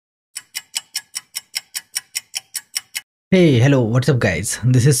Hey, hello, what's up guys?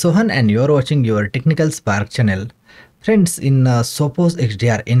 This is Sohan and you're watching your Technical Spark channel. Friends, in Sophos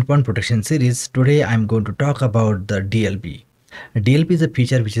XDR Endpoint Protection series, today I'm going to talk about the DLP. DLP is a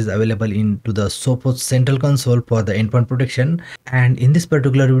feature which is available into the Sophos Central console for the endpoint protection, and in this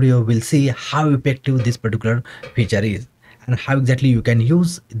particular video we'll see how effective this particular feature is and how exactly you can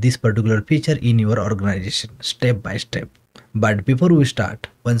use this particular feature in your organization step by step. But before we start,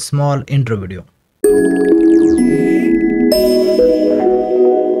 one small intro video.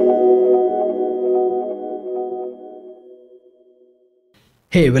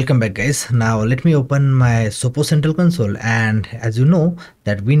 Hey, welcome back guys. Now let me open my Sophos Central console, and as you know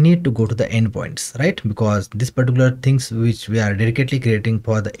that we need to go to the endpoints, right? Because this particular things which we are dedicatedly creating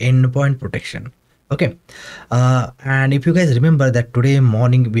for the endpoint protection. Okay. And if you guys remember that today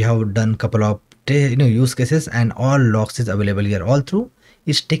morning we have done couple of use cases and all logs is available here all through.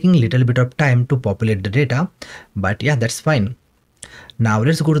 It's taking little bit of time to populate the data, but yeah, that's fine. Now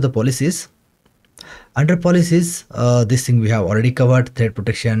let's go to the policies. Under policies, this thing we have already covered: threat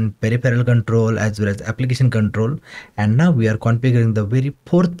protection, peripheral control, as well as application control. And now we are configuring the very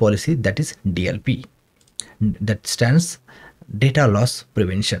fourth policy, that is DLP. That stands data loss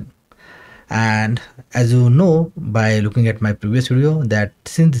prevention. And as you know by looking at my previous video, that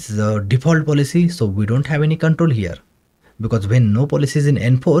since this is a default policy, so we don't have any control here. Because when no policy is in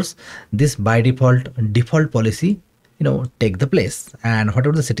enforce, this by default policy take the place, and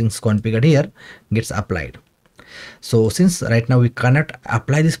whatever the settings configured here gets applied. So since right now we cannot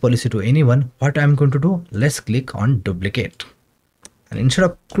apply this policy to anyone, what I'm going to do, let's click on duplicate, and instead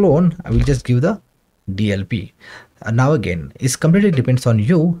of clone I will just give the DLP. Now again, it completely depends on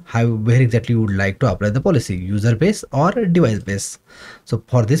you where exactly you would like to apply the policy, user base or device base. So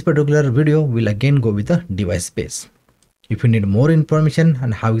for this particular video we'll again go with the device base. If you need more information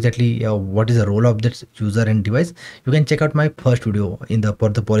on how exactly what is the role of that user and device, you can check out my first video for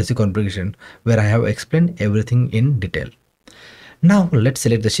the policy configuration, where I have explained everything in detail. Now let's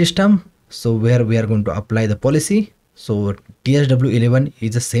select the system. So where we are going to apply the policy. So TSW11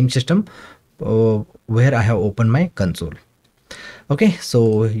 is the same system where I have opened my console. Okay,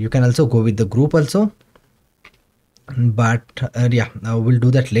 so you can also go with the group also, but we'll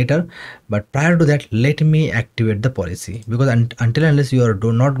do that later. But prior to that, let me activate the policy, because until unless you are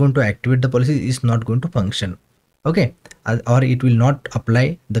not going to activate the policy, it's not going to function. Okay, or it will not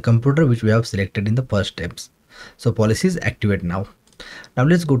apply the computer which we have selected in the first steps. So policy is activate now. Now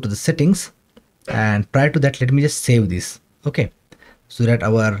let's go to the settings, and prior to that let me just save this. Okay, so that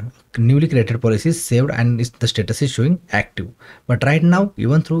our newly created policy is saved and the status is showing active. But right now,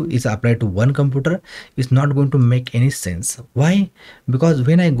 even though it's applied to one computer, it's not going to make any sense. Why? Because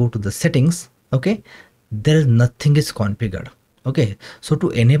when I go to the settings, okay, there is nothing is configured. Okay, so to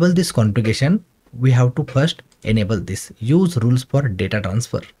enable this configuration, we have to first enable this use rules for data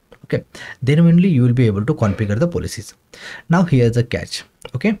transfer. Okay, then only you will be able to configure the policies. Now here's the catch.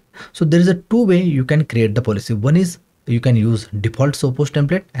 Okay, so there is a two way you can create the policy. One is you can use default Sophos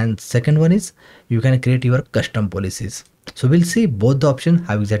template, and second one is you can create your custom policies. So we'll see both the options,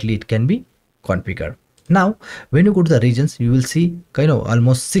 how exactly it can be configured. Now when you go to the regions, you will see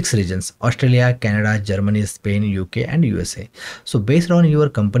almost 6 regions: Australia, Canada, Germany, Spain, UK and USA. So based on your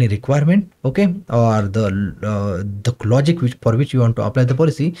company requirement, okay, or the logic for which you want to apply the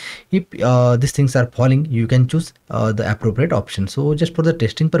policy, if these things are falling, you can choose the appropriate option. So just for the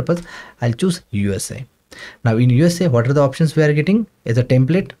testing purpose, I'll choose USA. Now in USA, what are the options we are getting? Is a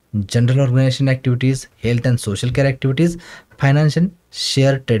template, general organization activities, health and social care activities, finance and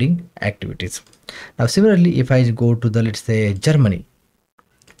share trading activities. Now similarly, if I go to the, let's say, Germany,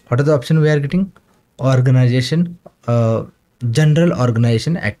 what are the options we are getting? Organization, general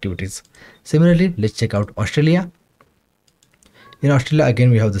organization activities. Similarly, let's check out Australia. In Australia,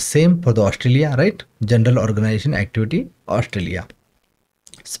 again we have the same for the Australia, right? General organization activity, Australia.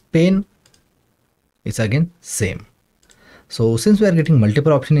 Spain, it's again same. So since we are getting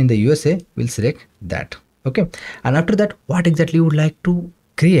multiple options in the USA, we'll select that. Okay, and after that, what exactly you would like to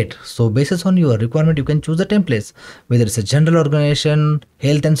create? So based on your requirement, you can choose the templates, whether it's a general organization,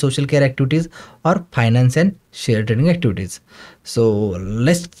 health and social care activities, or finance and share trading activities. So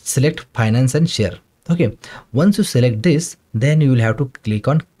let's select finance and share. Okay, once you select this, then you will have to click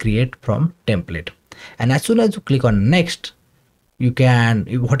on create from template, and as soon as you click on next, you can,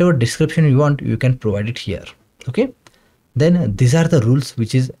 whatever description you want, you can provide it here. Okay, then these are the rules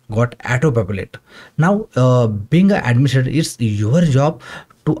which is got auto populate. Now being an administrator, it's your job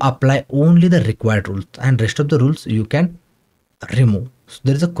to apply only the required rules, and rest of the rules you can remove. So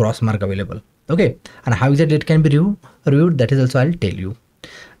there is a cross mark available. Okay, and how exactly it can be reviewed, that is also I'll tell you.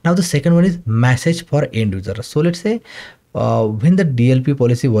 Now the second one is message for end user. So let's say when the DLP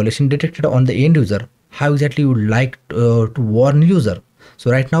policy violation detected on the end user, how exactly you would like to warn user?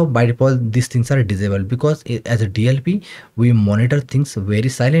 So right now by default these things are disabled because as a DLP we monitor things very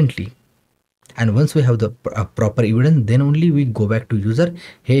silently, and once we have the proper evidence, then only we go back to user.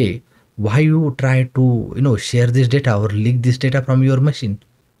 Hey, why you try to share this data or leak this data from your machine?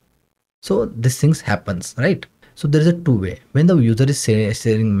 So these things happens, right? So there is a two way. When the user is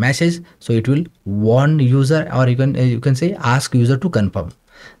sharing message, so it will warn user, or you can say ask user to confirm.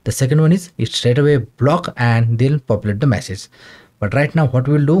 The second one is it straight away block and they'll populate the message. But right now what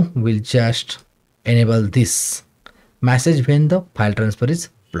we'll do, we'll just enable this message when the file transfer is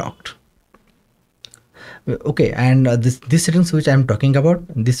blocked. Okay, and this settings which I'm talking about,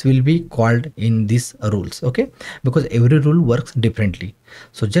 this will be called in these rules, okay, because every rule works differently.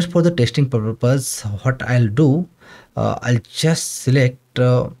 So just for the testing purpose, what I'll do, I'll just select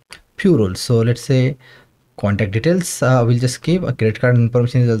few rules. So let's say contact details, we'll just keep a credit card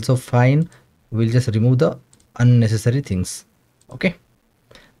information is also fine. We'll just remove the unnecessary things. Okay,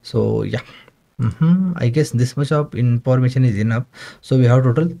 so yeah. I guess this much of information is enough. So we have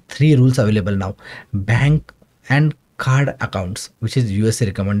total 3 rules available now: bank and card accounts, which is USA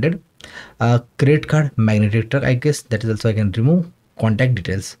recommended. Credit card magnetic track, I guess that is also I can remove. Contact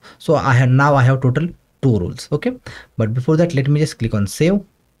details. So I have total 2 rules. Okay, but before that let me just click on save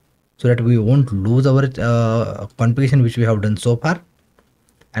so that we won't lose our configuration which we have done so far.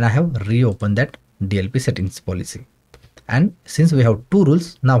 And I have reopened that DLP settings policy. And since we have 2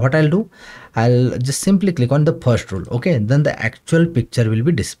 rules, now what I'll do, I'll just simply click on the first rule. Okay, then the actual picture will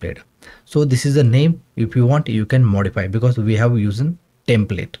be displayed. So this is the name. If you want, you can modify because we have used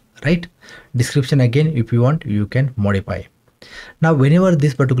template, right? Description again, if you want, you can modify. Now whenever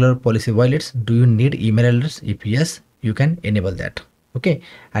this particular policy violates, do you need email address? If yes, you can enable that. Okay,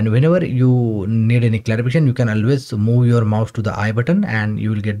 and whenever you need any clarification, you can always move your mouse to the I button and you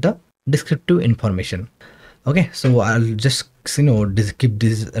will get the descriptive information. Okay, so I'll just keep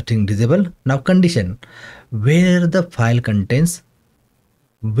this thing disabled. Now condition, where the file contains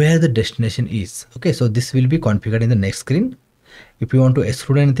where the destination is. Okay, so this will be configured in the next screen. If you want to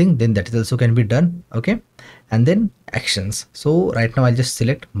exclude anything, then that is also can be done. Okay, and then actions. So right now I'll just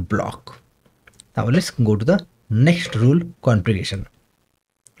select block. Now let's go to the next rule configuration.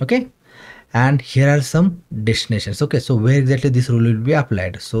 Okay, and here are some destinations. Okay, so where exactly this rule will be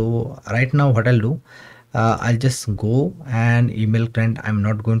applied. So right now what I'll do, I'll just go and email client I'm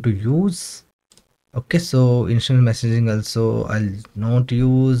not going to use. Okay, so instant messaging also I'll not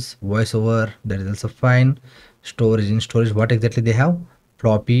use. Voiceover, that is also fine. Storage, in storage what exactly they have,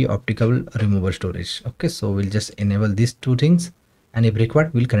 floppy optical removal storage. Okay, so we'll just enable these 2 things, and if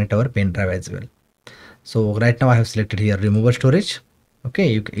required we'll connect our pen drive as well. So right now I have selected here remover storage. Okay,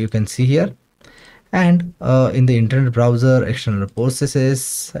 you can see here. And in the internet browser, external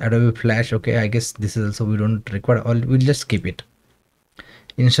processes, Adobe Flash. Okay, I guess this is also we don't require, or we'll just keep it.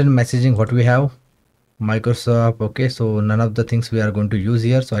 Instant messaging, what we have, Microsoft. Okay, so none of the things we are going to use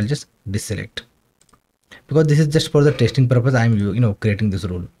here, so I'll just deselect because this is just for the testing purpose. I'm creating this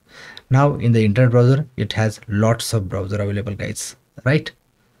rule. Now in the internet browser, it has lots of browser available, guys, right?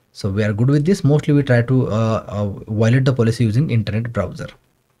 So we are good with this. Mostly we try to violate the policy using internet browser.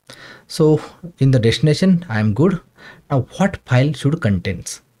 So in the destination I'm good. Now what file should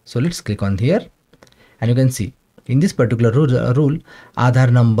contains? So let's click on here, and you can see in this particular rule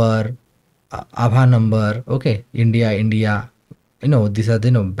Aadhaar number, Aadhaar number, okay, India, these are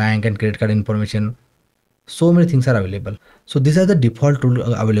the bank and credit card information. So many things are available. So these are the default rule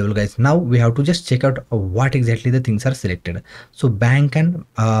available, guys. Now we have to just check out what exactly the things are selected. So bank and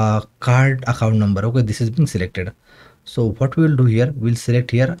card account number, okay, this has been selected. So what we will do here, we'll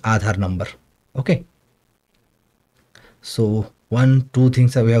select here Aadhaar number. Okay, so 2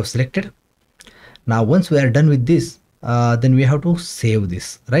 things that we have selected. Now once we are done with this, then we have to save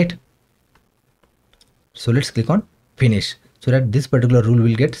this, right? So let's click on finish so that this particular rule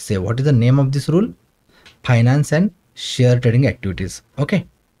will get saved. What is the name of this rule? Finance and share trading activities. Okay,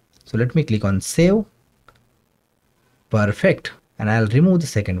 so let me click on save. Perfect, and I'll remove the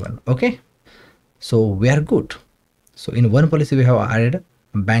second one. Okay, so we are good. So in one policy we have added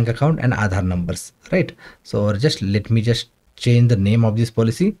bank account and Aadhaar numbers, right? So just let me just change the name of this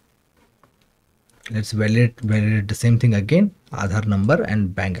policy. Let's validate the same thing again, Aadhaar number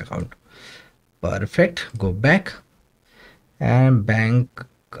and bank account. Perfect, go back and bank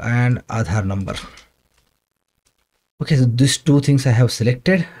and Aadhaar number. Okay, so these 2 things I have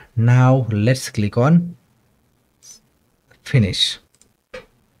selected. Now let's click on finish.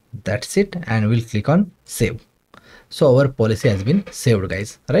 That's it, and we'll click on save. So our policy has been saved,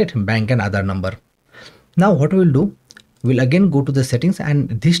 guys, right? Bank and Aadhaar number. Now what we'll do, we'll again go to the settings, and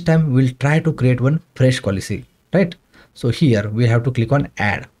this time we'll try to create one fresh policy, right? So here we have to click on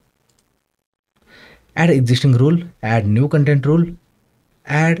add existing rule, add new content rule,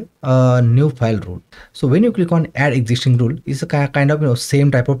 add a new file rule. So when you click on add existing rule, it's a kind of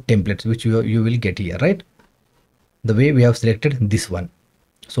same type of templates which you will get here, right? The way we have selected this one.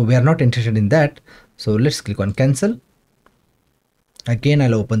 So we are not interested in that. So let's click on cancel. Again,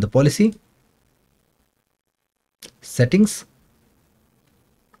 I'll open the policy, settings,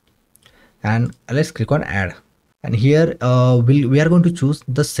 and let's click on add. And here we are going to choose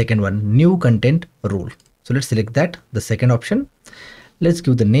the second one, new content rule. So let's select that, the second option. Let's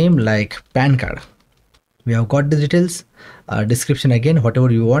give the name like PAN card. We have got the details, description again, whatever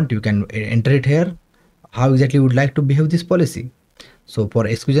you want, you can enter it here. How exactly you would like to behave this policy. So for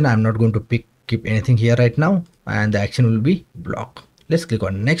exclusion, I'm not going to keep anything here right now, and the action will be block. Let's click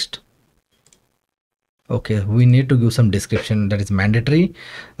on next. Okay, we need to give some description that is mandatory.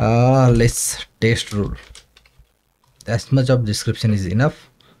 Let's test rule. As much of description is enough.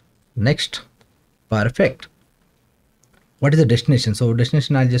 Next. Perfect. What is the destination? So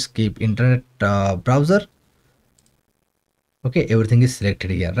destination, I'll just keep internet browser. Okay, everything is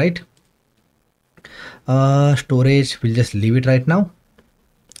selected here, right? Storage, we'll just leave it right now.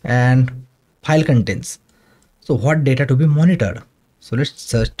 And file contents. So what data to be monitored? So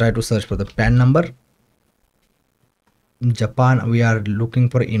let's try to search for the PAN number. In Japan, we are looking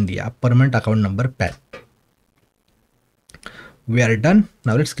for India, permanent account number PAN. We are done.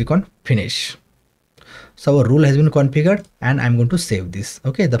 Now let's click on finish. So our rule has been configured, and I'm going to save this.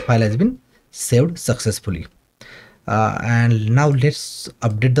 Okay, the file has been saved successfully. And now let's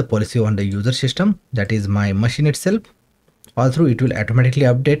update the policy on the user system, that is my machine itself. Although it will automatically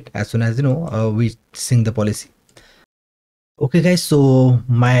update as soon as we sync the policy. Okay guys, so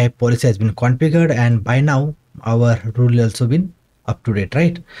my policy has been configured, and by now our rule also been up to date,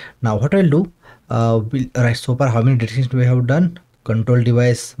 right? Now what I'll do, right, so far how many detections we have done? Control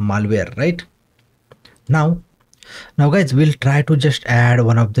device, malware, right? Now guys, we'll try to just add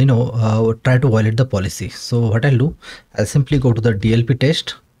one of the try to violate the policy. So what I'll do, I'll simply go to the DLP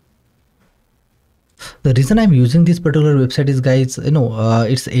test. The reason I'm using this particular website is, guys,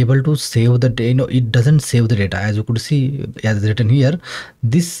 it's able to save the it doesn't save the data. As you could see, as written here,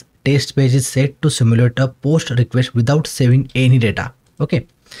 this test page is set to simulate a post request without saving any data. Okay,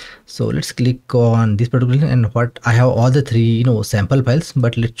 so let's click on this particular, and what I have all the three sample files,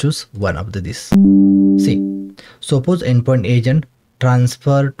 but let's choose one of this. See, Sophos Endpoint agent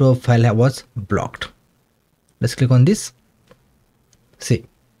transfer to a file was blocked. Let's click on this. See,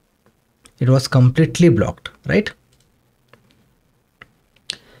 it was completely blocked, right?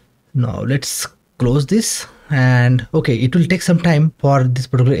 Now let's close this, and okay, it will take some time for this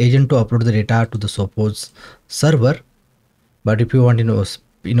particular agent to upload the data to the Sophos server. But if you want a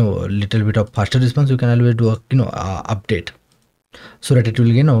little bit of faster response, you can always do a update, so that it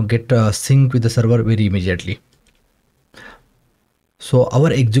will get synced with the server very immediately. So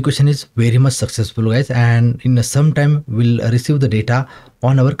our execution is very much successful, guys, and in some time we'll receive the data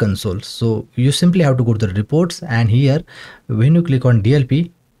on our console. So you simply have to go to the reports, and here when you click on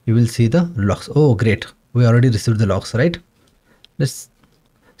DLP, you will see the logs. Oh great, we already received the logs, right?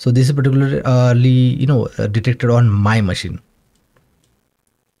 So this is particularly detected on my machine,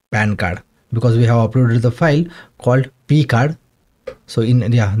 PAN card, because we have uploaded the file called P card. So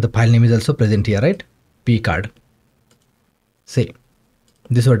the file name is also present here, right? P card. See,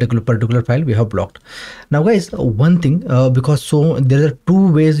 this particular file we have blocked. Now guys, one thing, because there are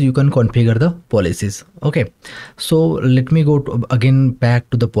two ways you can configure the policies. Okay, so let me go again back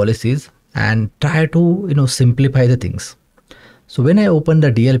to the policies and try to simplify the things. So when I open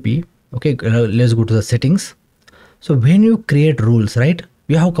the DLP, okay, let's go to the settings. So when you create rules, right,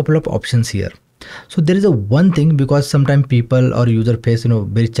 you have a couple of options here. So there is a one thing, because sometimes people or user face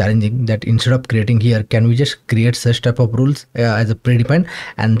very challenging, that instead of creating here, can we just create such type of rules as a predefined,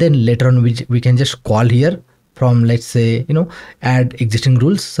 and then later on we can just call here from, let's say, add existing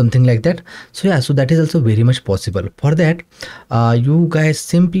rules, something like that. So yeah, so that is also very much possible. For that, you guys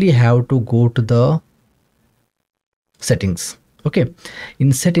simply have to go to the settings. Okay,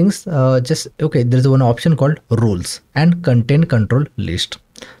 in settings, there's one option called rules and content control list.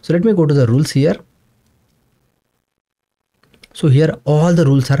 So let me go to the rules here. So here all the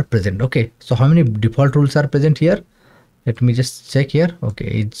rules are present. Okay, so how many default rules are present here? Let me just check here. Okay,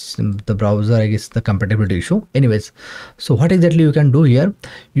 it's the browser, I guess, the compatibility issue. Anyways, so what exactly you can do here?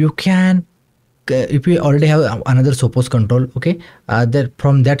 You can, if you already have another Sophos control, okay,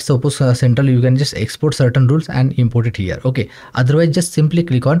 from that Sophos Central, you can just export certain rules and import it here. Okay, otherwise just simply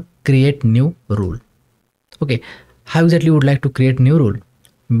click on create new rule. Okay, how exactly you would like to create new rule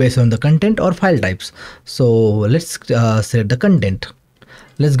based on the content or file types. So let's set the content.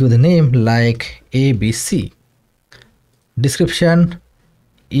 Let's give the name like ABC, description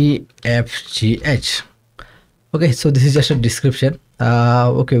EFGH. Okay, so this is just a description.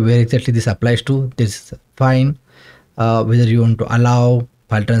 Okay, where exactly this applies to, this is fine. Whether you want to allow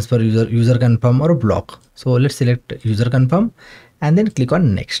file transfer, user confirm, or block. So let's select user confirm and then click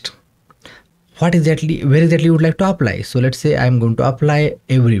on next. What exactly, where exactly you would like to apply? So let's say I'm going to apply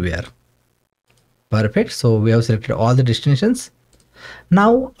everywhere. Perfect. So we have selected all the destinations.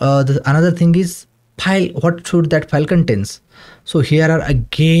 Now another thing is file. What should that file contains? So here are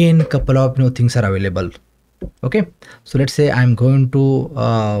again couple of things are available. Okay, so let's say I'm going to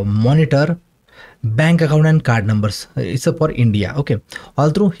monitor bank account and card numbers. It's for India. Okay,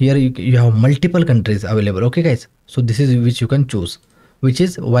 all through here you have multiple countries available. Okay guys, so this is which you can choose, which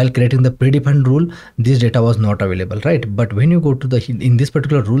is while creating the predefined rule this data was not available, right? But when you go to the in this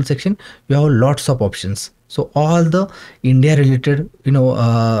particular rule section, you have lots of options. So all the India related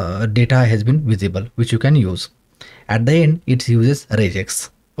data has been visible, which you can use. At the end it uses regex.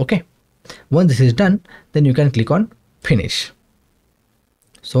 Okay, once this is done, then you can click on finish.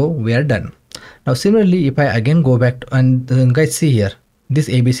 So we are done. Now similarly, if I again go back to, and guys see here, this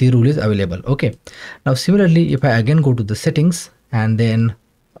ABC rule is available. Okay, now similarly if I again go to the settings, and then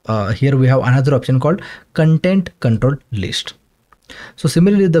here we have another option called content control list. So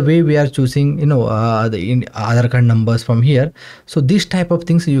similarly, the way we are choosing the Aadhaar card numbers from here, so this type of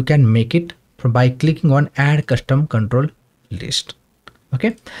things you can make it by clicking on add custom control list.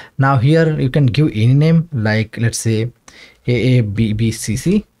 Okay, now here you can give any name, like let's say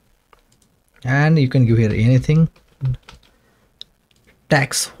AABBCC, and you can give here anything.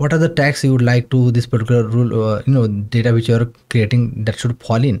 Tags, what are the tags you would like to this particular rule data which you are creating that should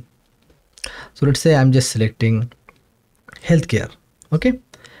fall in. So let's say I'm just selecting healthcare. Okay,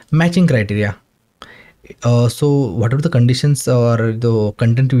 matching criteria. So whatever the conditions or the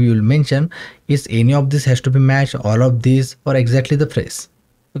content we will mention, is any of this has to be matched, all of these, or exactly the phrase.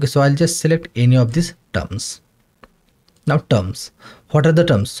 Okay, so I'll just select any of these terms. Now terms, what are the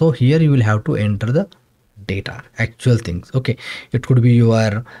terms? So here you will have to enter the data, actual things. Okay, it could be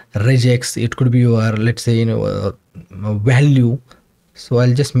your regex, it could be your, let's say value. So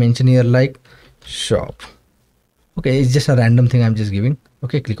I'll just mention here like shop. Okay, it's just a random thing I'm just giving.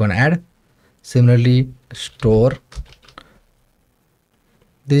 Okay, click on add. Similarly store,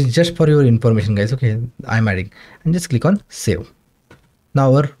 this is just for your information guys. Okay, I'm adding, and just click on save.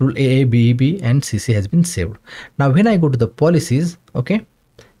 Now our rule AA, BEB and CC has been saved. Now when I go to the policies, okay,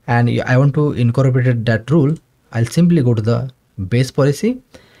 and I want to incorporate that rule, I'll simply go to the base policy,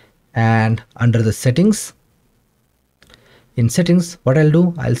 and under the settings, in settings, what I'll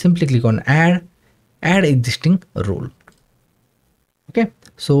do, I'll simply click on add existing rule. Okay,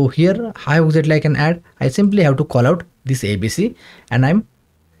 so here how exactly I can add, I simply have to call out this ABC and I'm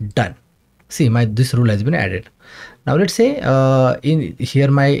done. See, this rule has been added. Now let's say in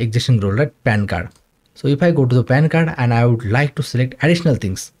here my existing rule, right, PAN card. So if I go to the PAN card and I would like to select additional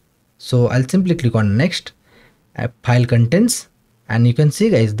things, so I'll simply click on next, file contents, and you can see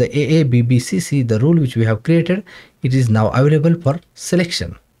guys the AABBCC, the rule which we have created, it is now available for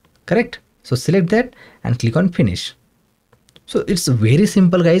selection. Correct? So select that and click on finish. So it's very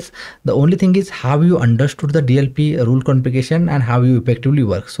simple guys. The only thing is how you understood the DLP rule configuration and how you effectively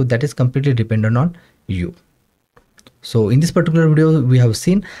work. So that is completely dependent on you. So in this particular video, we have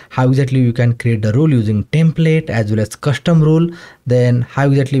seen how exactly you can create the rule using template as well as custom rule. Then how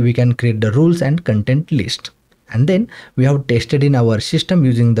exactly we can create the rules and content list. And then we have tested in our system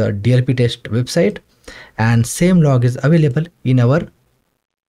using the DLP test website, and same log is available in our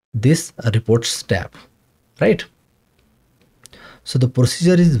this reports tab, right? So the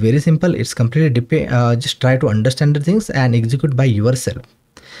procedure is very simple. It's completely just try to understand the things and execute by yourself.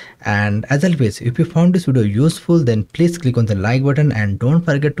 And as always, if you found this video useful, then please click on the like button and don't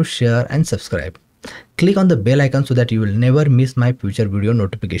forget to share and subscribe. Click on the bell icon so that you will never miss my future video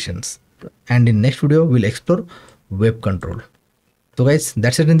notifications. And in next video, we'll explore web control. So guys,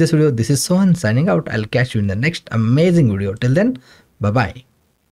 that's it in this video. This is Sohan signing out. I'll catch you in the next amazing video. Till then, bye bye.